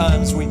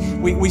sometimes,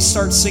 we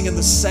start singing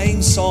the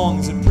same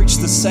songs and preach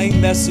the same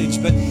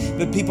message,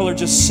 but people are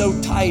just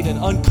so tight and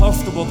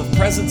uncomfortable. The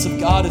presence of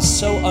God is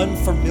so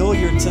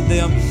unfamiliar to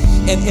them.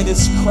 And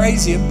it's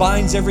crazy. It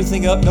binds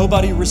everything up.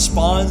 Nobody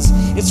responds.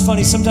 It's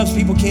funny. Sometimes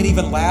people can't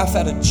even laugh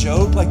at a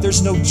joke. Like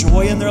there's no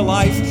joy in their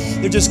life.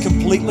 They're just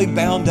completely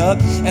bound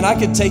up. And I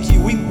could take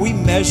you, we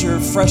measure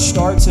fresh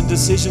starts and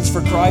decisions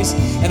for Christ.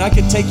 And I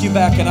could take you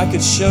back and I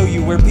could show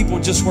you where people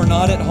just were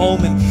not at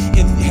home in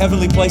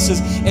heavenly places.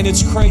 And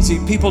it's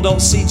crazy. People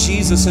don't see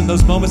Jesus in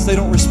those moments. They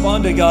don't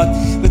respond to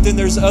God. But then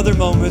there's other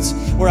moments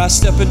where I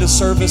step into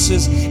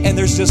services and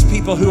there's just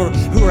people who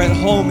are at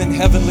home in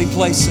heavenly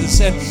places.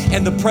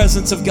 And the presence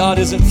of God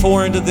isn't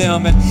foreign to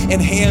them,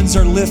 and hands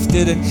are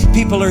lifted and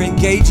people are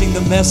engaging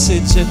the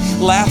message,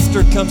 and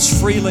laughter comes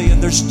freely,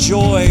 and there's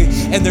joy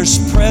and there's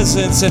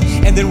presence,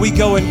 and then we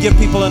go and give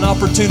people an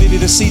opportunity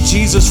to see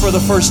Jesus for the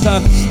first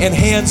time, and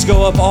hands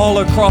go up all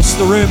across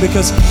the room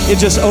because it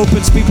just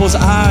opens people's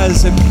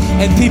eyes,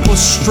 and people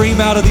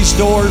stream out of these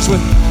doors with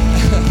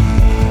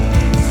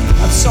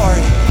I'm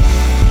sorry,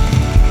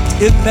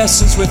 it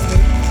messes with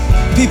me.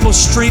 People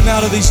stream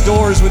out of these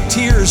doors with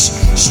tears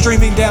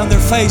streaming down their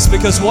face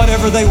because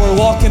whatever they were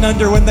walking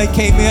under when they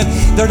came in,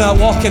 they're not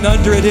walking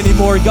under it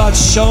anymore.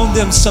 God's shown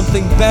them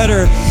something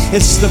better.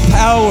 It's the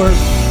power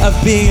of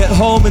being at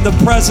home in the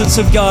presence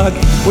of God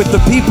with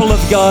the people of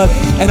God.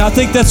 And I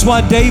think that's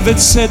why David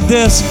said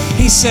this.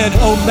 He said,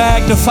 "Oh,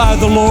 magnify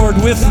the Lord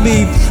with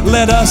me.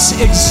 Let us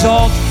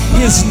exalt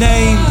His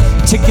name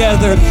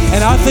together."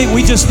 And I think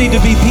we just need to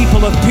be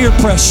people of peer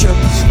pressure.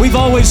 We've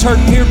always heard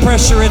peer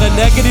pressure in a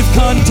negative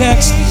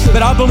context,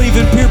 but I believe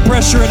in peer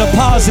pressure in a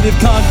positive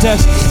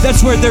context.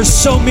 That's where there's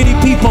so many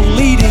people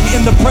leading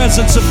in the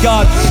presence of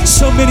God,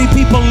 so many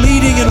people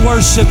leading in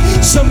worship,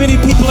 so many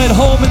people at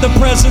home in the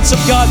presence of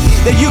God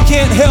that you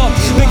can't help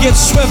but get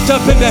swept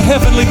up into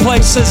heavenly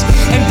places.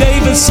 And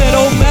David said,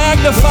 "Oh,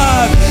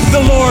 magnify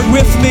the Lord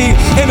with me."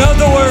 In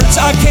other words,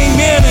 I came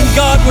in and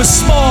God was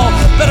small,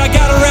 but I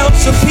got around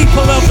some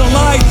people of the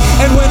light,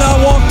 and when I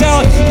walked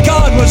out,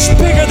 God was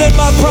bigger than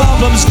my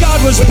problems.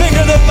 God was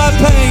bigger than my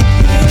pain.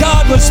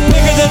 God was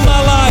bigger than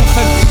my life.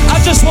 And I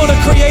just want to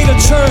create a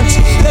church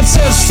that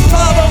says,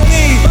 "Follow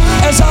me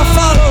as I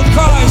follow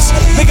Christ,"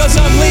 because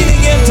I'm leading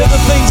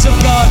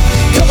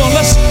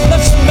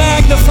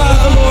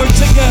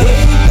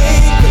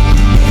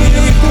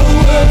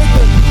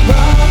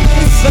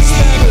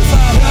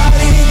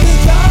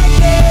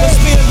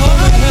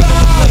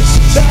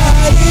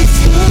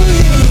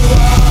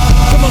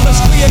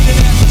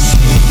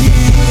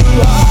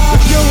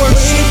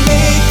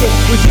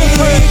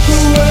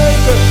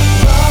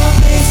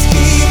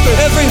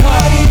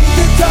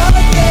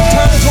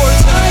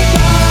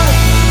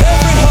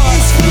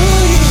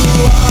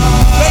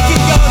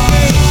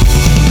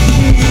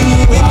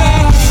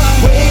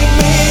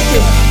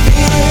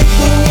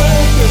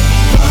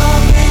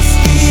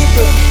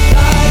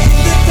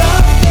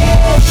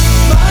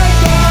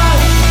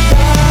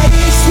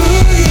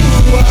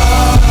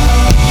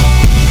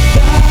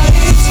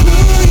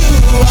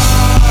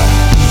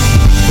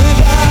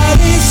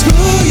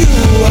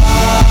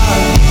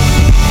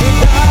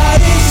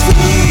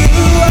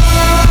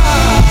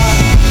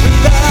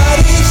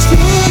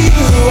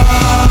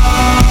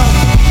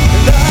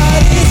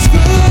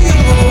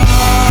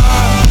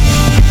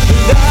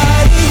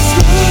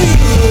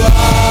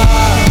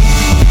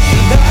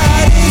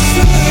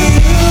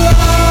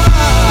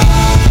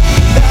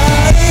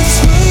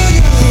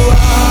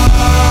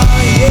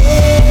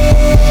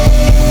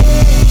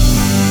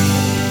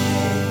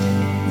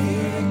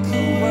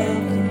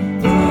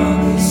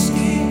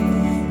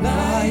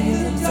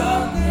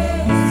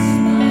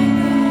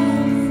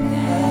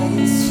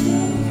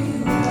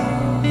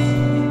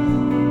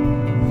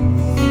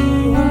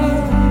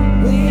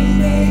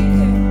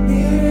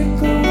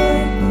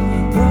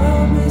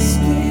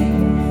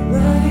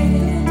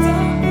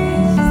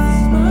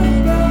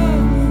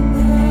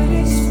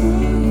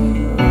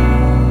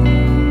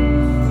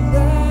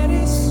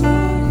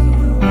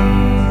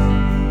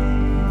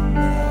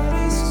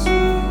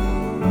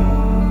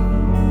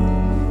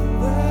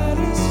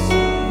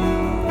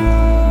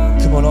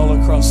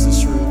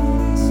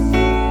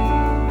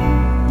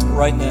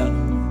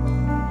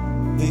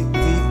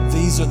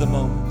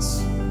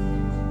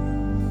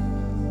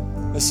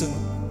Listen,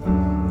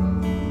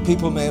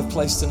 people may have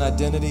placed an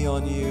identity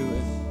on you,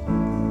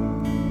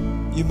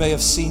 and you may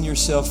have seen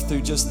yourself through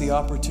just the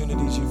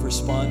opportunities you've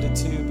responded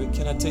to, but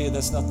can I tell you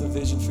that's not the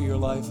vision for your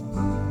life?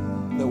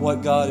 That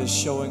what God is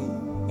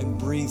showing and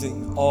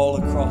breathing all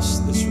across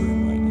this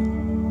room right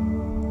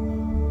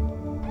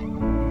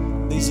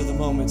now. These are the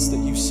moments that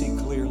you see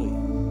clearly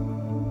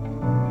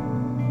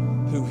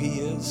who He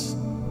is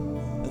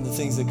and the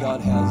things that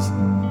God has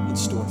in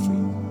store for you.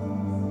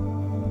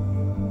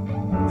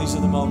 These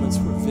are the moments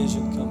where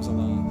vision comes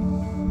alive.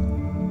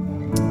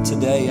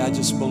 Today, I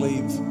just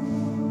believe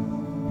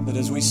that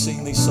as we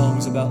sing these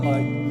songs about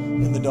light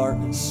in the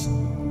darkness,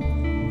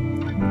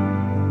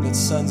 that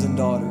sons and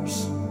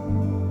daughters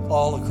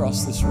all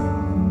across this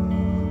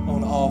room,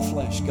 on all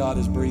flesh, God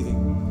is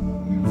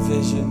breathing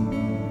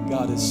vision.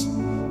 God is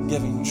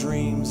giving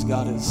dreams.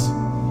 God is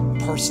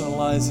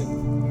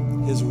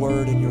personalizing His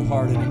word in your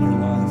heart and in your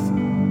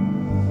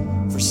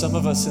life. For some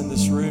of us in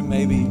this room,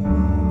 maybe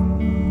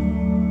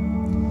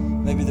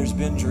there's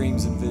been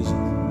dreams and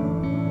vision,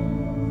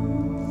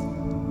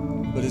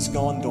 but it's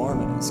gone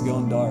dormant, it's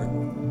gone dark.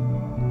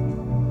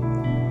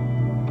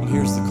 And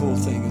here's the cool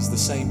thing, is the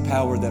same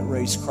power that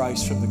raised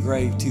Christ from the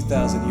grave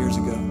 2,000 years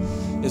ago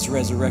is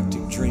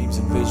resurrecting dreams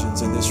and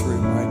visions in this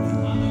room right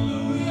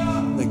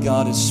now. That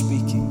God is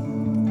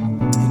speaking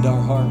into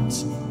our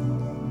hearts.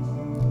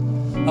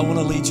 I want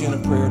to lead you in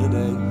a prayer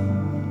today.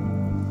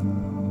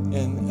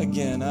 And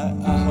again,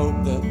 I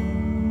hope that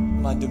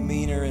my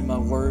demeanor and my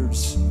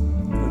words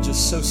are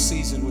just so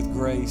seasoned with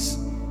grace.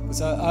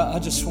 Because I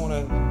just want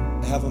to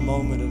have a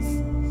moment of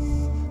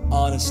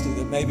honesty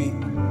that maybe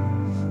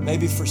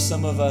for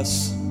some of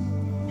us,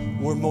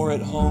 we're more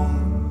at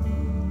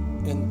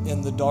home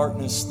in the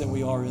darkness than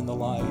we are in the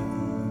light.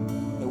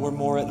 That we're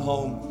more at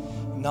home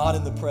not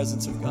in the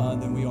presence of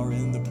God than we are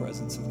in the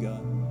presence of God.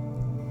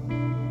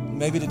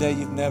 Maybe today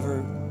you've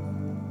never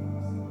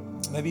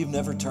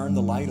turned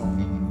the light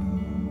on.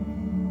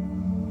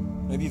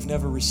 Maybe you've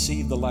never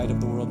received the light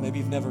of the world. Maybe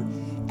you've never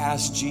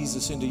asked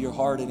Jesus into your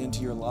heart and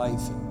into your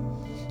life.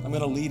 And I'm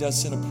going to lead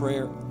us in a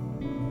prayer.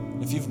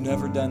 If you've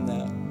never done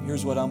that,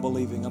 here's what I'm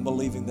believing. I'm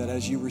believing that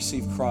as you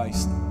receive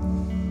Christ,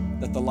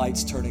 that the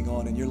light's turning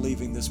on and you're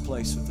leaving this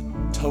place with a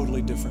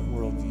totally different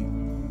worldview.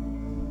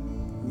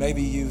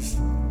 Maybe you've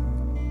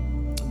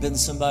been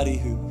somebody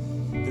who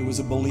was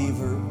a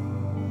believer,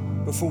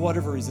 but for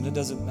whatever reason, it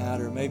doesn't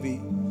matter. Maybe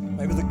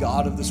the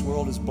God of this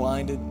world has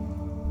blinded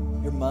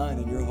your mind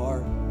and your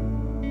heart.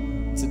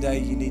 Today,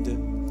 you need to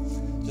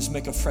just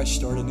make a fresh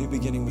start, a new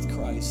beginning with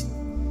Christ.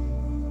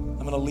 I'm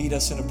going to lead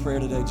us in a prayer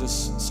today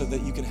just so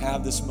that you can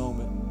have this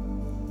moment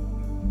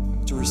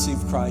to receive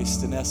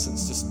Christ. In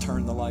essence, just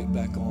turn the light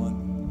back on.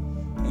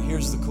 And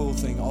here's the cool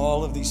thing.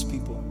 All of these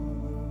people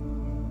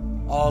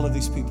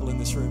in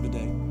this room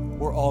today,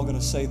 we're all going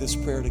to say this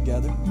prayer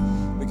together,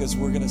 because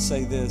we're going to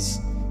say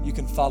this. You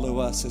can follow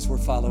us as we're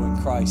following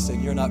Christ,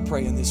 and you're not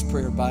praying this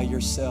prayer by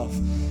yourself.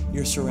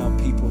 You're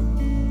surrounding people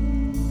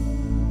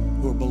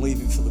who are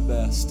believing for the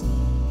best.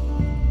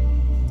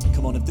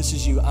 Come on, if this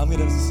is you, I'm going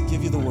to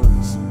give you the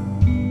words,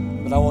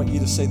 but I want you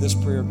to say this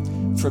prayer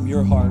from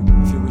your heart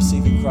if you're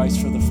receiving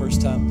Christ for the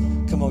first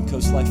time. Come on,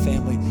 Coast Life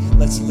family,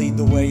 let's lead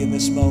the way in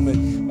this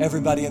moment.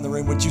 Everybody in the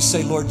room, would you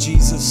say, Lord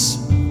Jesus,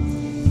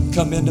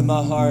 come into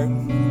my heart,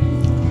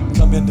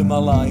 come into my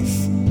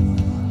life.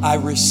 I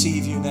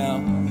receive you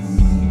now.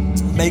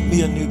 Make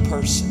me a new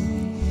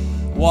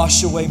person.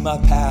 Wash away my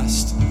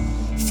past.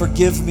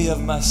 Forgive me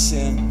of my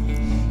sin.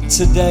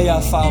 Today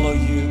I follow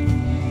you.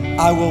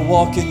 I will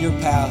walk in your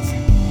path.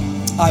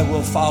 I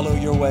will follow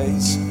your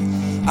ways.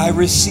 I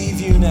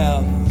receive you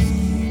now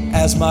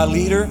as my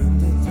leader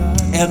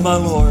and my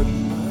Lord,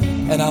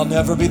 and I'll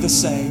never be the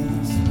same.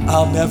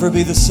 I'll never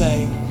be the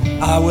same.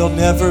 I will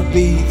never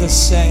be the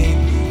same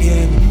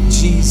in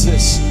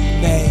Jesus'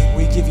 name.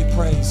 We give you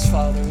praise,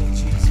 Father, in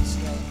Jesus'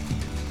 name.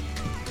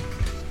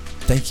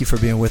 Thank you for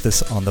being with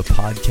us on the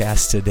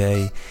podcast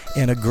today,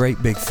 and a great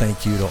big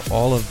thank you to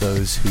all of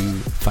those who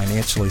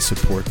financially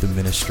support the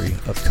ministry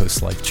of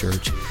Coast Life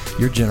Church.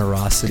 Your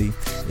generosity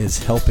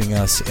is helping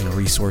us and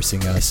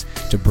resourcing us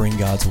to bring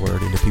God's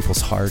word into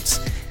people's hearts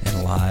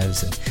and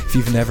lives. And if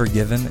you've never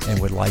given and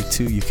would like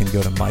to, you can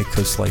go to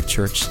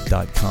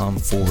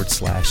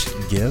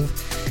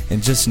mycoastlifechurch.com/give,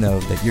 and just know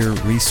that you're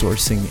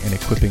resourcing and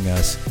equipping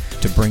us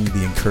to bring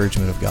the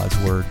encouragement of God's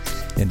word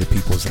into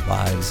people's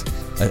lives.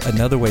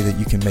 Another way that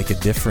you can make a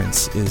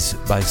difference is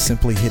by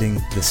simply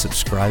hitting the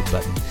subscribe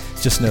button.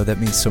 Just know that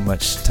means so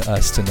much to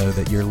us to know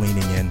that you're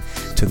leaning in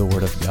to the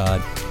Word of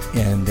God.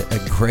 And a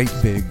great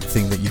big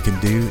thing that you can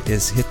do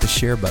is hit the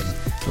share button.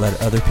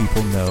 Let other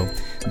people know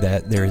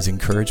that there is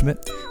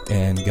encouragement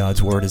and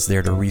God's Word is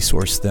there to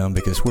resource them,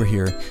 because we're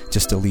here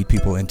just to lead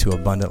people into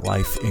abundant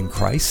life in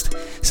Christ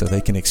so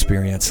they can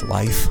experience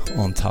life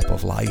on top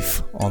of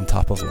life on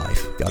top of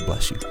life. God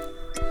bless you.